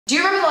Do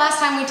you remember the last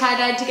time we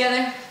tie-dyed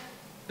together?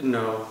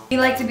 No.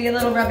 You like to be a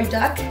little rubby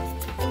duck?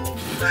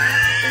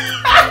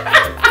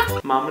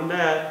 Mom and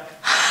Dad.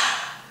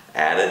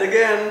 At it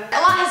again. A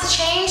lot has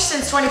changed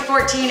since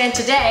 2014 and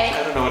today.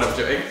 I don't know what I'm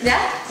doing.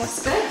 Yeah,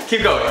 that's good.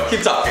 Keep going,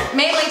 keep talking.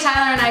 Mainly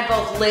Tyler and I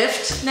both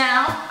lift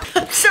now.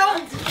 So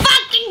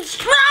fucking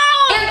strong!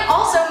 And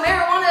also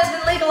marijuana has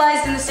been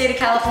legalized in the state of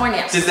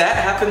California. Did that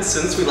happen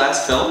since we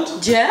last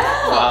filmed? Yes.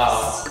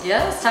 Wow.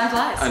 Yes, time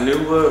flies. A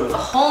new world. A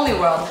whole new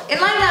world. In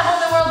light of that whole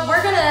new world,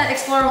 we're gonna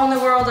explore a whole new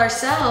world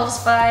ourselves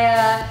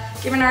by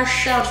giving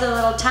ourselves a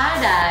little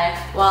tie-dye.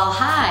 Well,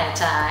 hi,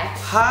 tie.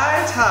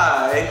 Hi,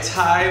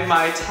 tie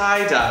my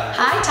tie-dye.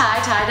 Hi,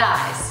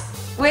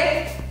 tie-dyes.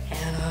 With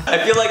Hannah. I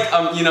feel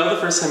like, you know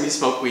the first time you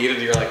smoke weed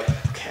and you're like,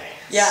 okay,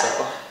 yeah.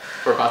 So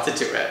we're about to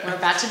do it. We're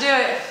about to do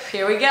it.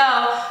 Here we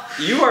go.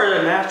 You are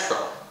a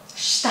natural.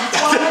 Shh, that's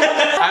why.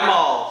 I'm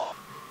all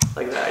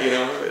like that, you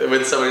know?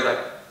 When somebody's like,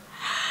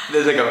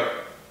 then they go,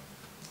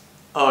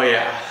 oh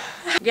yeah.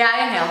 Yeah,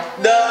 I inhaled.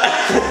 No.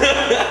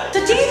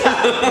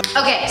 Sativa.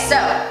 Okay, so,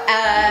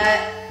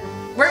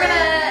 we're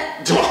gonna...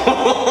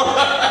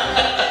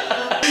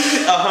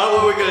 What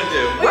are we gonna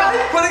do? Why are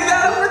you putting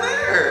that over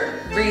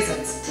there?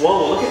 Reasons.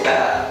 Whoa, look at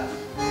that.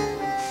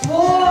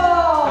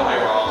 Whoa! Am I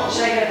wrong?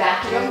 Should I get a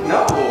vacuum?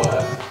 No.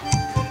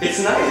 It's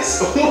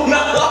nice. No.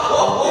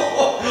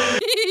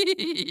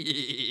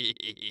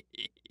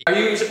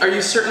 Are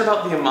you certain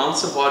about the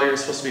amounts of water you're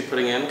supposed to be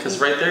putting in? Because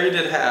right there you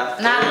did half.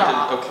 Not at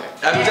all. Okay.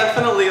 I'm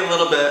definitely a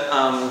little bit,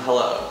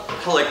 hello.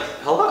 Like,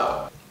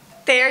 hello.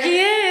 There he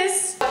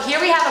is. Here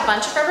we have a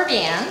bunch of rubber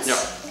bands.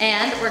 Yep.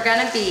 And we're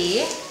gonna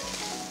be,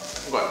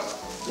 What?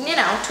 you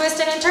know,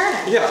 twisting and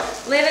turning. Yeah.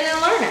 Living and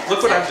learning.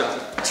 Look what I've done.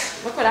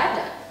 Look what I've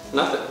done.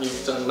 Nothing.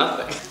 You've done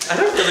nothing. I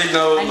don't really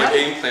know my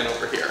game plan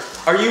over here.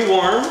 Are you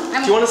warm?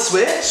 I'm Do you want to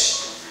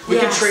switch? We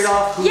can trade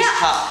off who's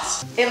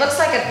hot. It looks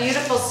like a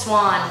beautiful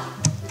swan.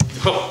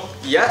 Oh,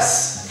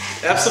 yes,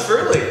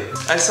 absolutely.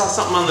 I saw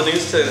something on the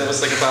news today that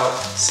was like about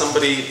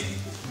somebody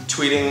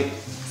tweeting,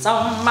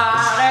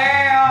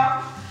 somebody,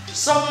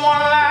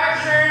 someone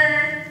like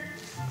me.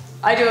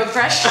 I do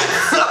impressions.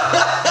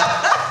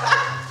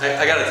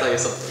 I gotta tell you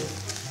something.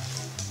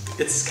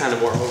 It's kind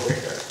of warm over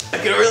here. I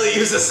could really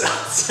use a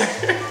seltzer.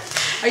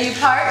 Are you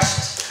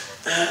parched?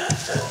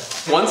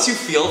 Once you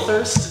feel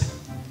thirst,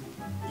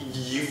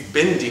 you've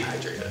been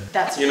dehydrated.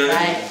 That's you know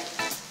right. What I mean?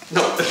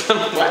 No,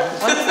 what?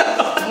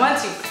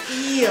 Once you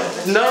feel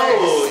the No,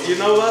 thirst, you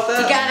know about that?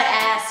 you gotta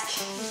ask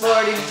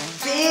for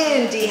you've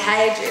been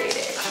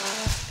dehydrated.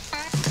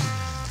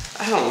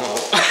 I don't know.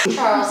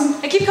 Charles.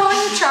 I keep calling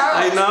you Charles.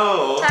 I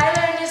know.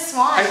 Tyler and his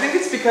swan. I think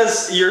it's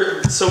because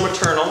you're so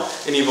maternal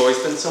and you've always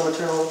been so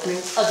maternal with me.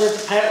 I'll do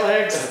the pet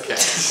legs. Okay.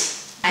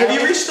 Have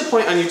you reached the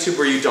point on YouTube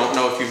where you don't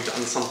know if you've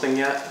done something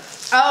yet?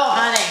 Oh,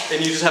 honey. And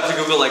you just have to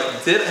Google like,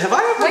 have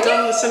I ever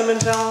done the cinnamon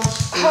challenge?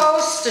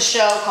 Host a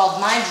show called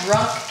My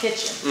Drunk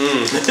Kitchen.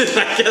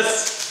 I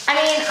guess. I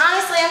mean,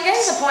 honestly, I'm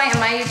getting to the point in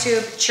my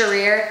YouTube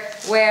career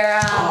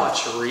where, oh,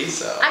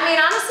 chorizo. I mean,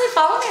 honestly,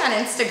 follow me on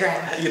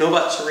Instagram. You know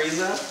about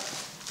chorizo?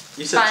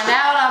 You said Find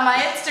out on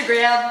my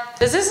Instagram.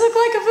 Does this look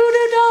like a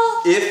voodoo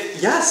doll?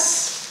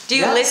 Yes. Do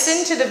you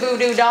listen to the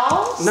voodoo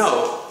dolls?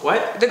 No.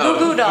 What? The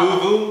goo-goo doll.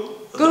 Goo-goo.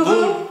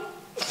 Goo-goo.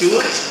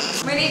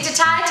 We need to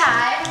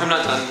tie. I'm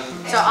not done.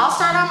 So I'll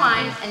start on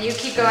mine, and you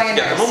keep going in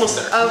yours. Yeah, I'm almost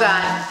there. Oh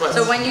God. What?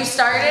 So when you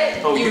start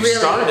it, you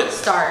really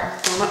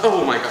start.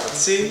 Oh my God,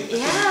 see?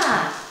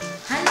 Yeah.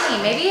 Honey,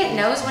 maybe it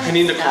knows when I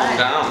need to calm done.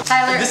 down.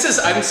 Tyler.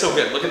 I'm so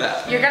good, look at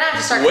that. You're gonna have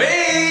to start.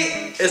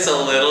 Wait, it's a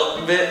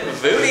little bit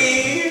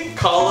voody.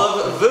 Call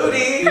of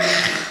voody. You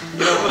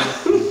know what?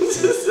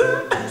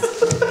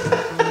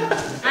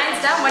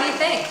 Mine's done, what do you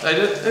think?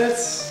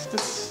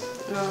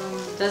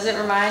 Does it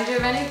remind you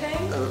of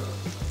anything?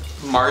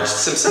 Marge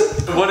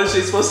Simpson? What is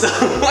she supposed to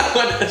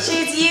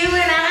She's you in a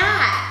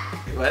hat.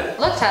 What?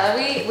 Look, Tyler,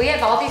 we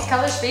have all these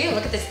colors for you.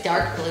 Look at this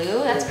dark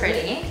blue. That's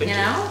pretty, you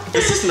know?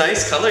 This is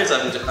nice colors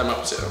I'm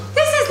up to.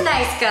 This is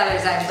nice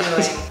colors I'm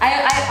doing.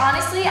 I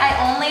honestly,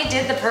 I only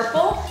did the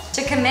purple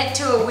to commit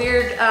to a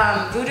weird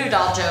voodoo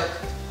doll joke.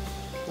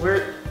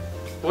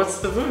 What's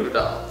the voodoo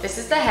doll? This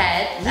is the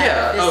head.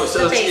 Yeah. This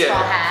is the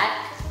baseball hat.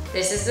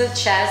 This is the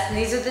chest, and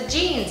these are the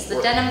jeans, the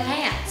denim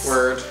pants.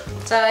 Word.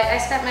 So I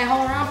spent my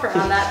whole romper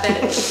on that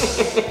bit.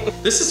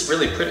 This is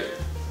really pretty.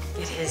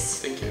 It is.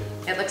 Thank you.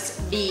 It looks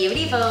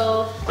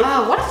beautiful.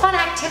 Wow, what a fun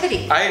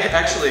activity. I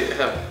actually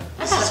have.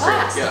 This is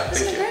great. Yeah, this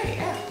thank is you. great,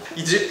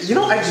 yeah. You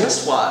know, I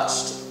just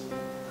watched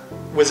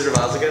Wizard of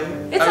Oz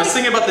again. I was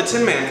thinking about the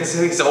Tin Man because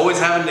he's always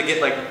having to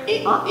get like.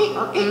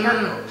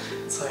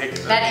 It's like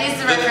that is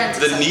the reference.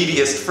 The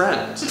neediest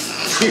friend.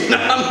 You know,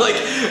 I'm like,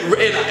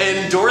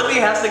 and Dorothy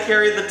has to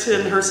carry the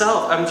tin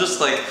herself. I'm just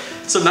like,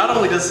 so not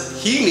only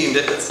does he need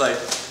it, it's like,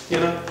 you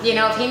know. You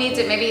know, if he needs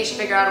it, maybe he should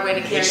figure out a way to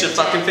carry it. He should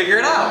fucking figure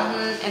it out.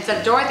 Instead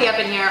of Dorothy up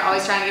in here,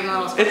 always trying to give him a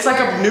little. It's like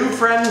a new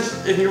friend,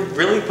 and you're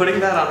really putting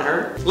that on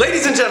her.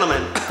 Ladies and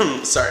gentlemen,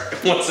 sorry,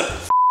 what's that?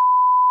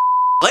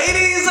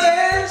 Ladies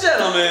and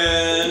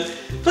gentlemen,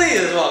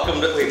 please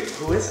welcome to. Wait,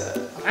 who is it?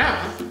 I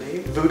don't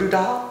know. Voodoo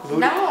doll?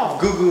 No.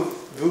 Goo Goo.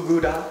 Goo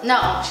Goo Doll?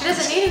 No, she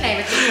doesn't need a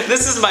name.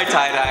 This is my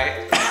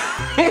tie-dye.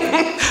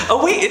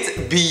 Oh wait, it's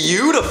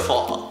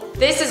beautiful.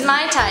 This is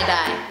my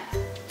tie-dye.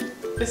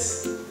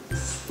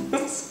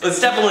 It's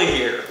definitely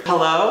here.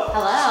 Hello?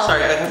 Hello?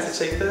 Sorry, I have to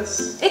take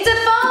this. It's a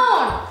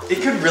phone!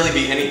 It could really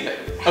be anything.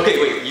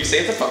 Okay, wait, you say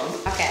it's a phone?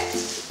 Okay.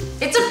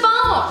 It's a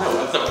phone! No,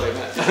 that's not what I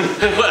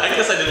meant. But I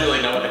guess I didn't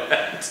really know what I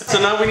meant. So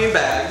now we need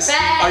bags.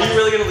 Bags! Are you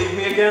really gonna leave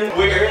me again?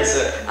 Where is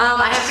it?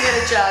 I have to get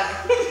a jug.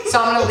 So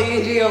I'm gonna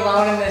leave you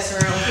alone in this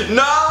room.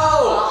 No!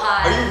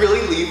 hi. Are you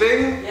really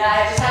leaving? Yeah,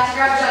 I just have to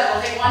grab a jug.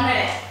 It'll take 1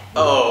 minute.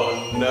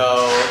 Oh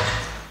no.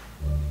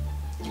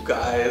 You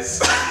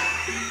guys.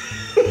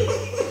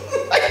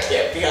 I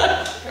can't be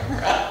on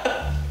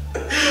camera.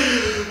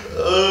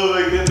 Oh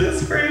my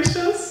goodness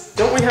gracious.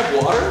 Don't we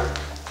have water?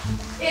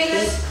 In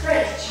this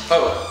fridge.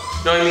 Oh,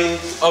 no, I mean,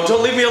 oh,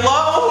 don't leave me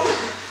alone.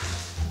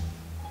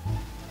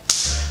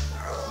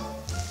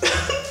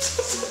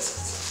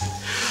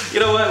 You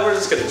know what? We're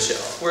just gonna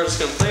chill. We're just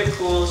gonna play it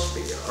cool. She'll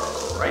be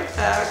right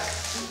back.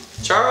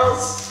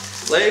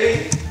 Charles,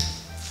 lady,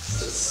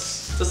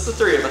 just the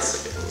three of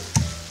us again.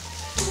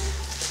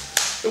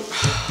 Oop.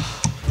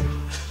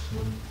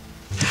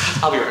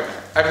 I'll be right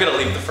back. I'm gonna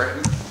leave the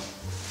frame.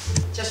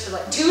 Just for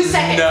like 2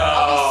 seconds. No.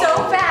 I'll be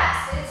so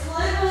fast. It's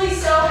literally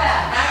so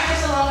fast. Now you're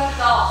just alone with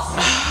the dolls.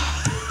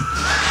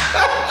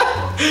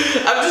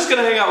 I'm just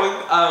gonna hang out with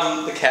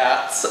the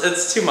cats.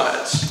 It's too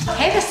much.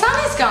 Hey, the sun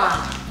is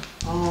gone.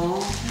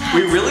 Oh.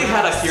 We really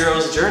had a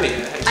hero's journey.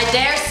 I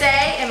dare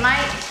say it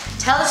might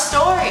tell a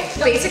story.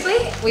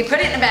 Basically, we put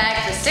it in a bag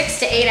for 6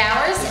 to 8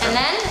 hours, and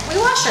then we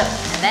wash them,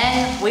 and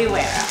then we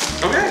wear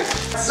them. Okay.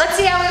 Let's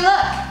see how we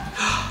look.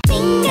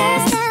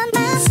 Fingers down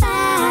my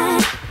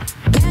spine.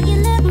 Girl,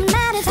 you look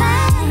mighty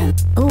fine.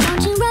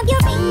 Won't you rub your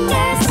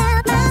fingers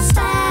down my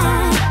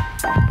spine?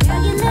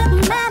 Girl, you look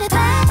mighty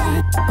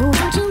fine.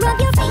 Won't you rub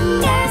your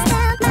fingers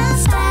down my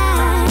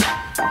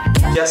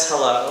spine? Yes,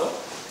 hello.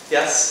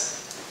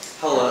 Yes,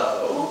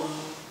 hello.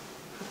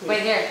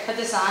 Wait, here, put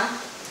this on.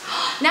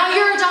 Now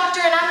you're a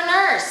doctor and I'm a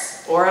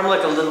nurse. Or I'm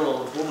like a little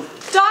old woman.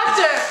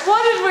 Doctor,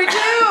 what did we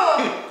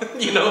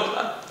do? You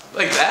know,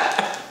 like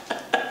that.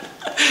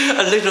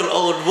 A little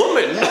old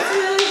woman. That's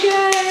really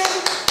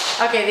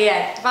good. Okay, the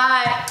end.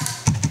 Bye.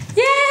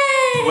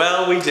 Yay!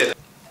 Well, we did it.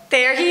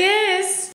 There he is.